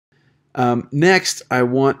Next, I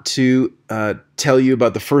want to tell you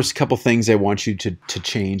about the first couple things I want you to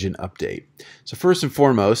change and update. So first and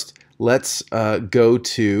foremost, let's go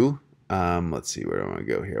to, let's see, where do I want to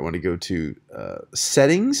go here? I want to go to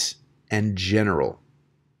Settings and General.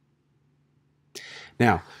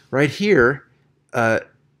 Now, right here,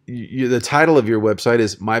 the title of your website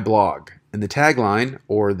is My Blog, and the tagline,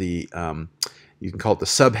 or the you can call it the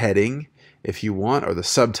subheading if you want, or the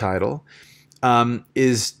subtitle,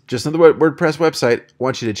 is just another WordPress website. I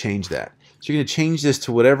want you to change that. So you're going to change this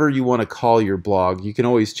to whatever you want to call your blog. You can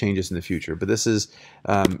always change this in the future, but this is,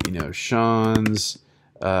 you know, Sean's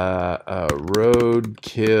Roadkill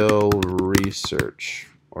Research,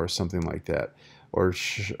 or something like that, or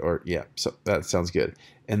yeah, so that sounds good.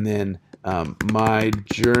 And then my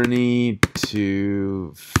journey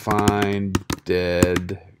to find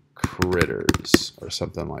dead critters, or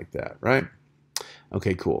something like that, right?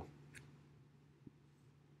 Okay, cool.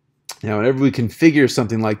 Now, whenever we configure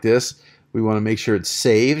something like this, we want to make sure it's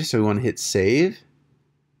saved, so we want to hit Save.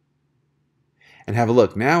 And have a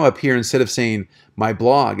look. Now up here, instead of saying My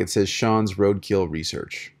Blog, it says Sean's Roadkill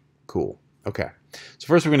Research. Cool. Okay. So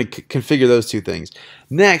first we're going to configure those two things.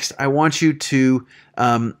 Next, I want you to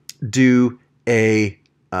do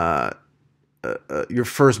your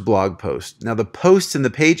first blog post. Now, the posts and the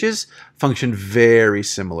pages function very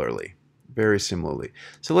similarly.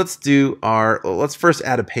 So let's first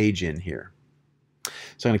add a page in here.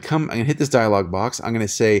 So I'm going to hit this dialog box. I'm going to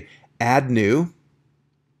say Add New.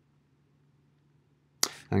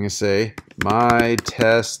 I'm going to say My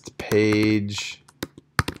Test Page,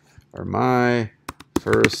 or My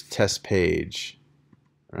First Test Page,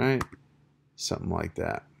 right? Something like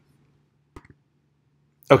that.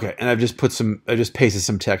 Okay, and I've just pasted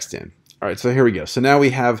some text in. All right, so here we go. So now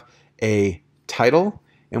we have a title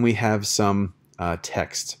and we have some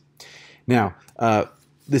text. Now,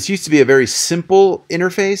 this used to be a very simple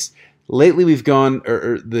interface. Lately, we've gone,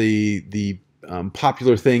 the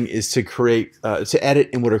popular thing is to edit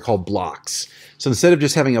in what are called blocks. So instead of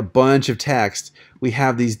just having a bunch of text, we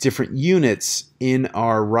have these different units in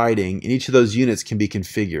our writing, and each of those units can be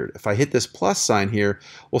configured. If I hit this plus sign here,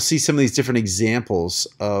 we'll see some of these different examples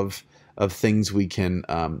of things we can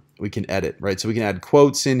edit, right? So we can add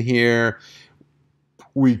quotes in here.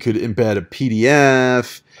 We could embed a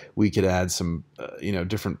PDF. We could add some,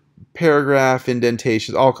 different paragraph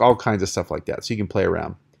indentations, all kinds of stuff like that. So you can play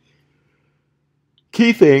around.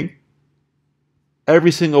 Key thing,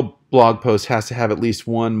 every single blog post has to have at least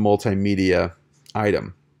one multimedia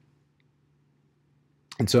item.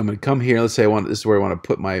 And so I'm going to come here. Let's say this is where I want to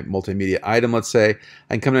put my multimedia item. Let's say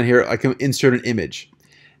I can come down here. I can insert an image.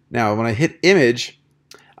 Now, when I hit image,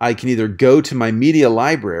 I can either go to my media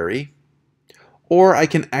library, or I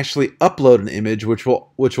can actually upload an image, which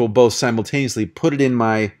will both simultaneously put it in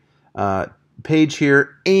my page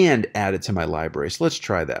here and add it to my library. So let's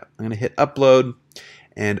try that. I'm going to hit upload,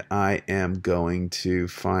 and I am going to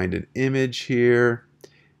find an image here,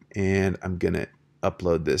 and I'm going to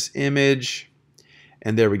upload this image,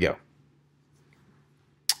 and there we go.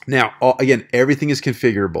 Now, again, everything is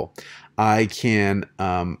configurable. I can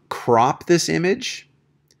crop this image.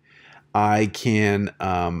 I can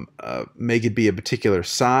make it be a particular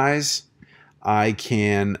size. I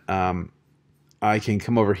can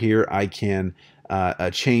come over here. I can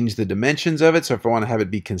change the dimensions of it. So if I want to have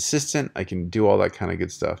it be consistent, I can do all that kind of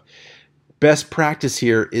good stuff. Best practice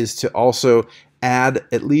here is to also add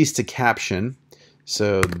at least a caption.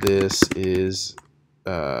 So this is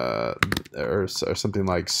or something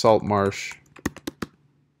like Salt Marsh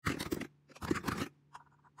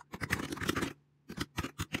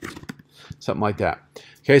something like that.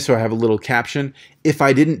 Okay, so I have a little caption. If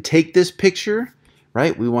I didn't take this picture,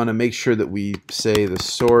 right, we want to make sure that we say the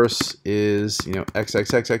source is,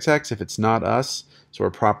 XXXXX if it's not us, so we're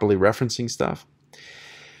properly referencing stuff.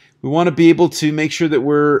 We want to be able to make sure that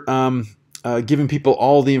we're giving people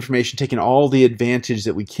all the information, taking all the advantage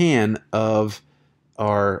that we can of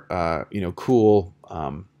our, cool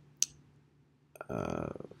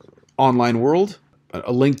online world.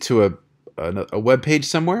 A link to a web page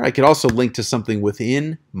somewhere. I could also link to something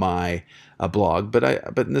within my blog, but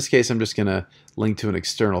in this case, I'm just going to link to an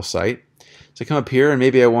external site. So I come up here, and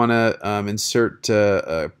maybe I want to insert.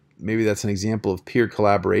 Maybe that's an example of peer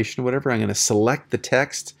collaboration or whatever. I'm going to select the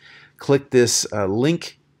text, click this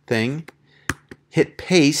link thing, hit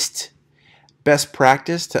paste. Best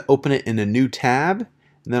practice to open it in a new tab,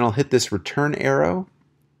 and then I'll hit this return arrow.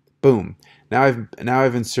 Boom. Now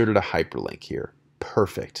I've inserted a hyperlink here.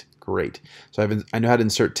 Perfect. Great. So I know how to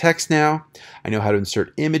insert text now. I know how to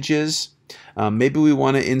insert images. Maybe we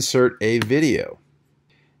want to insert a video,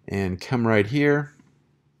 and come right here,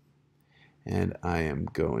 and I am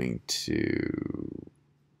going to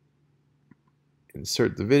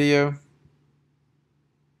insert the video.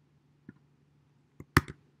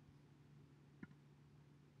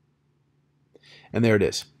 And there it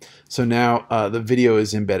is. So now the video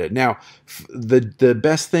is embedded. Now, the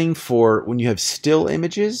best thing for when you have still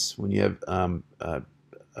images, when you have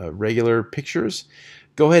regular pictures,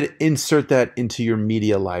 go ahead and insert that into your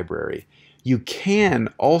media library. You can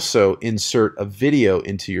also insert a video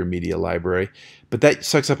into your media library, but that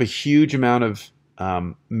sucks up a huge amount of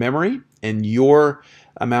memory, and your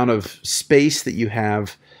amount of space that you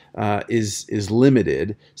have is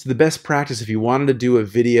limited. So the best practice, if you wanted to do a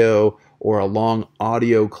video or a long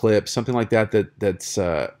audio clip, something like that, that's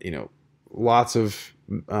you know, lots of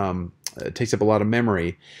it takes up a lot of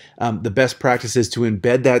memory. The best practice is to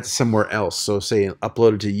embed that somewhere else. So say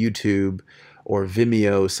upload it to YouTube or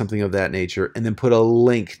Vimeo, something of that nature, and then put a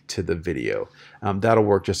link to the video. That'll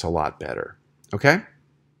work just a lot better. Okay?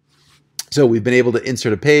 So we've been able to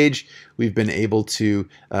insert a page. We've been able to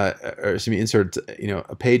insert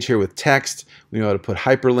a page here with text. We know how to put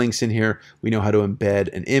hyperlinks in here. We know how to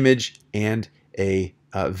embed an image and a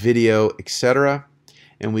video, etc.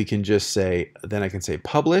 And we can just say, then I can say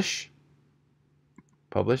publish,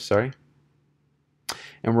 sorry,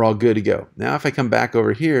 and we're all good to go. Now if I come back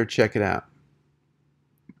over here, check it out.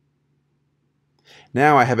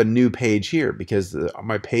 Now I have a new page here because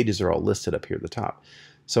my pages are all listed up here at the top.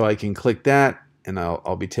 So I can click that and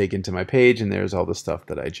I'll be taken to my page, and there's all the stuff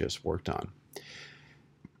that I just worked on.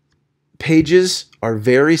 Pages are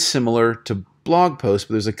very similar to blog posts,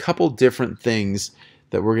 but there's a couple different things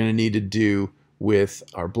that we're going to need to do with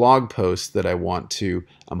our blog posts that I want to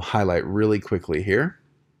highlight really quickly here.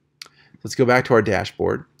 Let's go back to our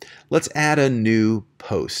dashboard. Let's add a new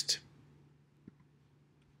post.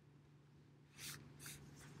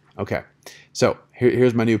 Okay, so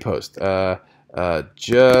here's my new post.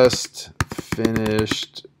 Just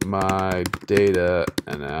finished my data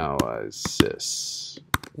analysis.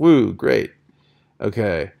 Woo, great.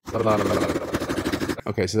 Okay.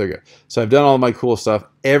 Okay, so there we go. So I've done all my cool stuff.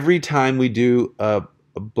 Every time we do a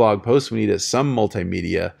blog post, we need some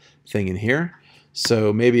multimedia thing in here.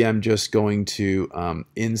 So maybe I'm just going to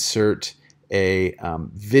insert a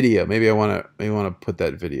video. Maybe I want to put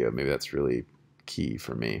that video. Maybe that's really key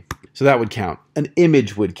for me. So that would count. An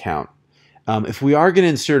image would count. If we are going to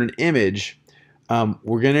insert an image,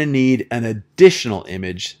 we're going to need an additional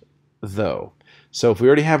image, though. So if we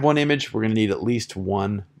already have one image, we're going to need at least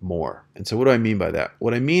one more. And so what do I mean by that?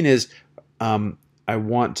 What I mean is I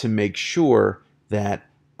want to make sure that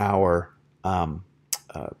our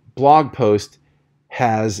blog post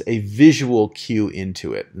has a visual cue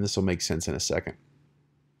into it. And this will make sense in a second.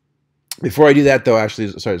 Before I do that, though, actually,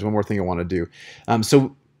 sorry, there's one more thing I want to do.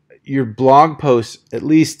 So your blog post, at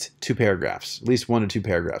least 2 paragraphs, at least 1 to 2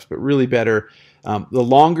 paragraphs, but really better. The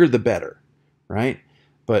longer, the better, right?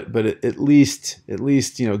 But at least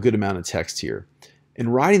a good amount of text here. In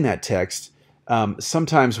writing that text,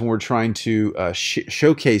 sometimes when we're trying to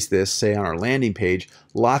showcase this, say on our landing page,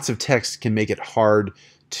 lots of text can make it hard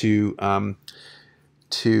to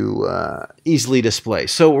easily display.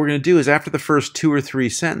 So what we're going to do is after the first 2 or 3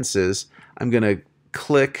 sentences, I'm going to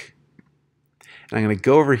click, and I'm going to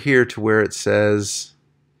go over here to where it says,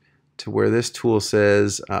 to where this tool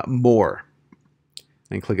says more.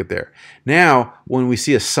 And click it there. Now, when we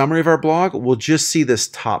see a summary of our blog, we'll just see this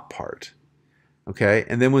top part. Okay,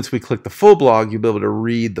 and then once we click the full blog, you'll be able to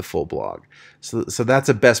read the full blog. So that's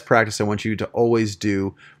a best practice I want you to always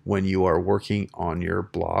do when you are working on your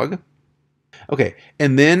blog. Okay,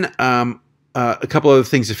 and then a couple other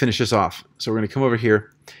things to finish this off. So we're going to come over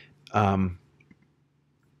here. Now,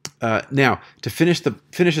 to finish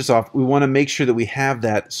this off, we want to make sure that we have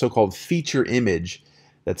that so-called feature image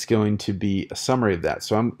that's going to be a summary of that.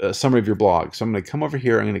 So I'm a summary of your blog. So I'm going to come over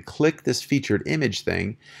here. I'm going to click this featured image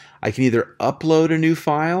thing. I can either upload a new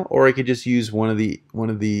file, or I could just use one of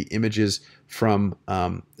the images from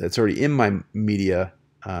that's already in my media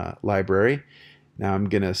library. Now I'm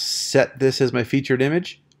going to set this as my featured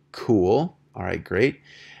image. Cool. All right, great.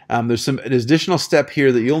 There's an additional step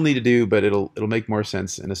here that you'll need to do, but it'll make more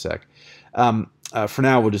sense in a sec. For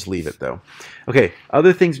now, we'll just leave it though. Okay,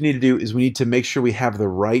 other things we need to do is we need to make sure we have the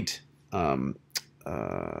right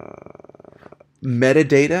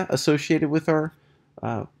metadata associated with our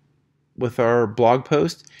blog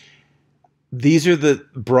post. These are the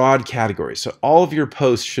broad categories. So all of your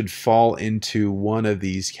posts should fall into one of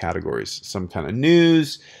these categories. Some kind of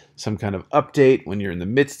news, some kind of update when you're in the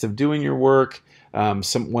midst of doing your work,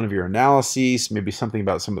 one of your analyses, maybe something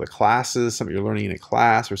about some of the classes, something you're learning in a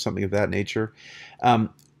class or something of that nature.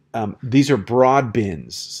 these are broad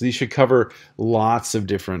bins, so these should cover lots of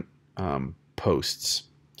different posts.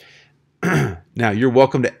 Now, you're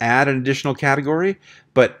welcome to add an additional category,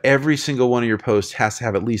 but every single one of your posts has to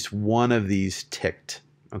have at least one of these ticked.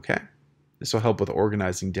 Okay? This will help with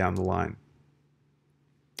organizing down the line.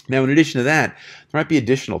 Now, in addition to that, there might be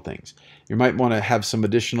additional things. You might want to have some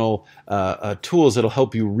additional tools that'll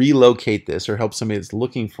help you relocate this or help somebody that's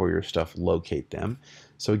looking for your stuff locate them.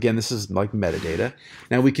 So again, this is like metadata.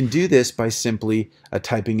 Now, we can do this by simply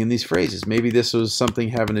typing in these phrases. Maybe this was something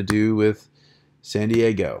having to do with San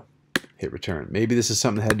Diego. Hit return. Maybe this is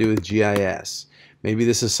something that had to do with GIS. Maybe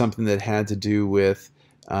this is something that had to do with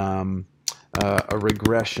a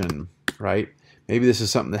regression, right? Maybe this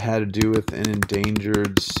is something that had to do with an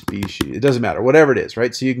endangered species. It doesn't matter, whatever it is,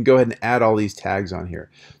 right? So you can go ahead and add all these tags on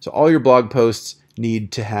here. So all your blog posts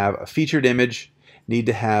need to have a featured image, need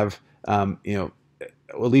to have at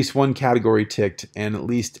least one category ticked, and at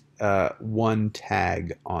least one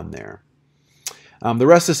tag on there. The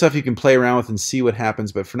rest of the stuff you can play around with and see what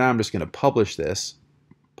happens, but for now I'm just going to publish this.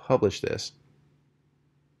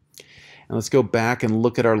 And let's go back and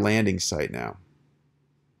look at our landing site now.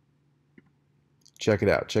 Check it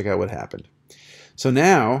out. Check out what happened. So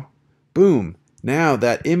now, boom, now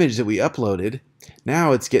that image that we uploaded,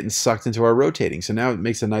 now it's getting sucked into our rotating. So now it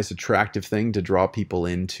makes a nice attractive thing to draw people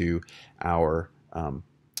into our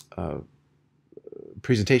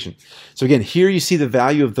presentation. So again, here you see the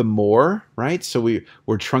value of the more, right? So we're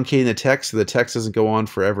truncating the text so the text doesn't go on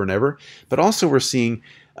forever and ever. But also we're seeing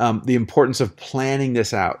the importance of planning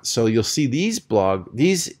this out. So you'll see these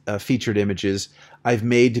featured images I've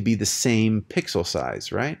made to be the same pixel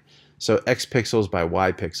size, right? So X pixels by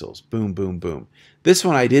Y pixels, boom, boom, boom. This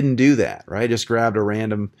one I didn't do that, right? I just grabbed a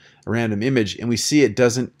random image, and we see it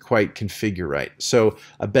doesn't quite configure right. So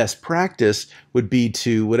a best practice would be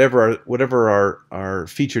to whatever our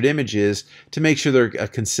featured image is, to make sure they're a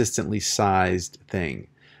consistently sized thing,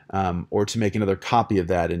 or to make another copy of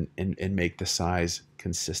that and make the size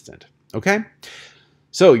consistent. Okay.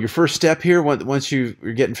 So your first step here, once you're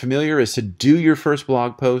getting familiar, is to do your first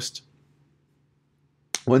blog post.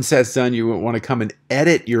 Once that's done, you want to come and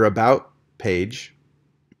edit your About page.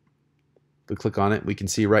 If we click on it, we can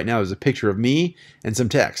see right now there's a picture of me and some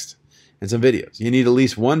text and some videos. You need at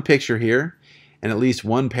least one picture here and at least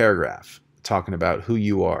one paragraph talking about who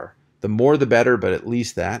you are. The more the better, but at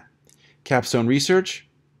least that. Capstone Research,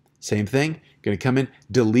 same thing. You're going to come in,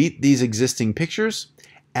 delete these existing pictures,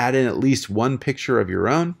 add in at least one picture of your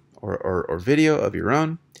own or video of your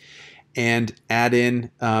own, and add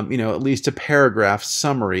in at least a paragraph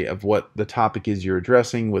summary of what the topic is you're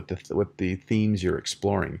addressing, what the themes you're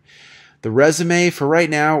exploring. The resume, for right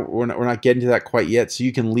now, we're not getting to that quite yet, so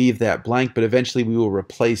you can leave that blank, but eventually we will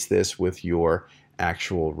replace this with your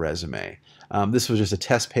actual resume. This was just a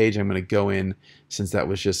test page. I'm going to go in, since that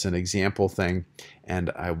was just an example thing,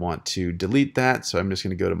 and I want to delete that, so I'm just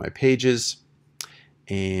going to go to my pages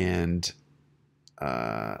and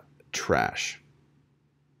trash.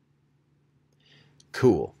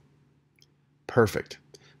 Cool. Perfect.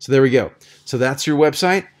 So there we go. So that's your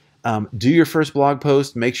website. Do your first blog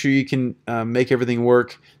post. Make sure you can make everything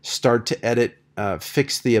work. Start to edit.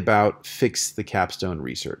 Fix the About. Fix the Capstone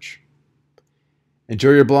Research.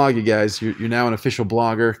 Enjoy your blog, you guys. You're now an official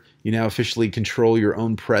blogger. You now officially control your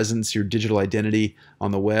own presence, your digital identity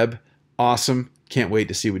on the web. Awesome. Can't wait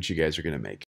to see what you guys are going to make.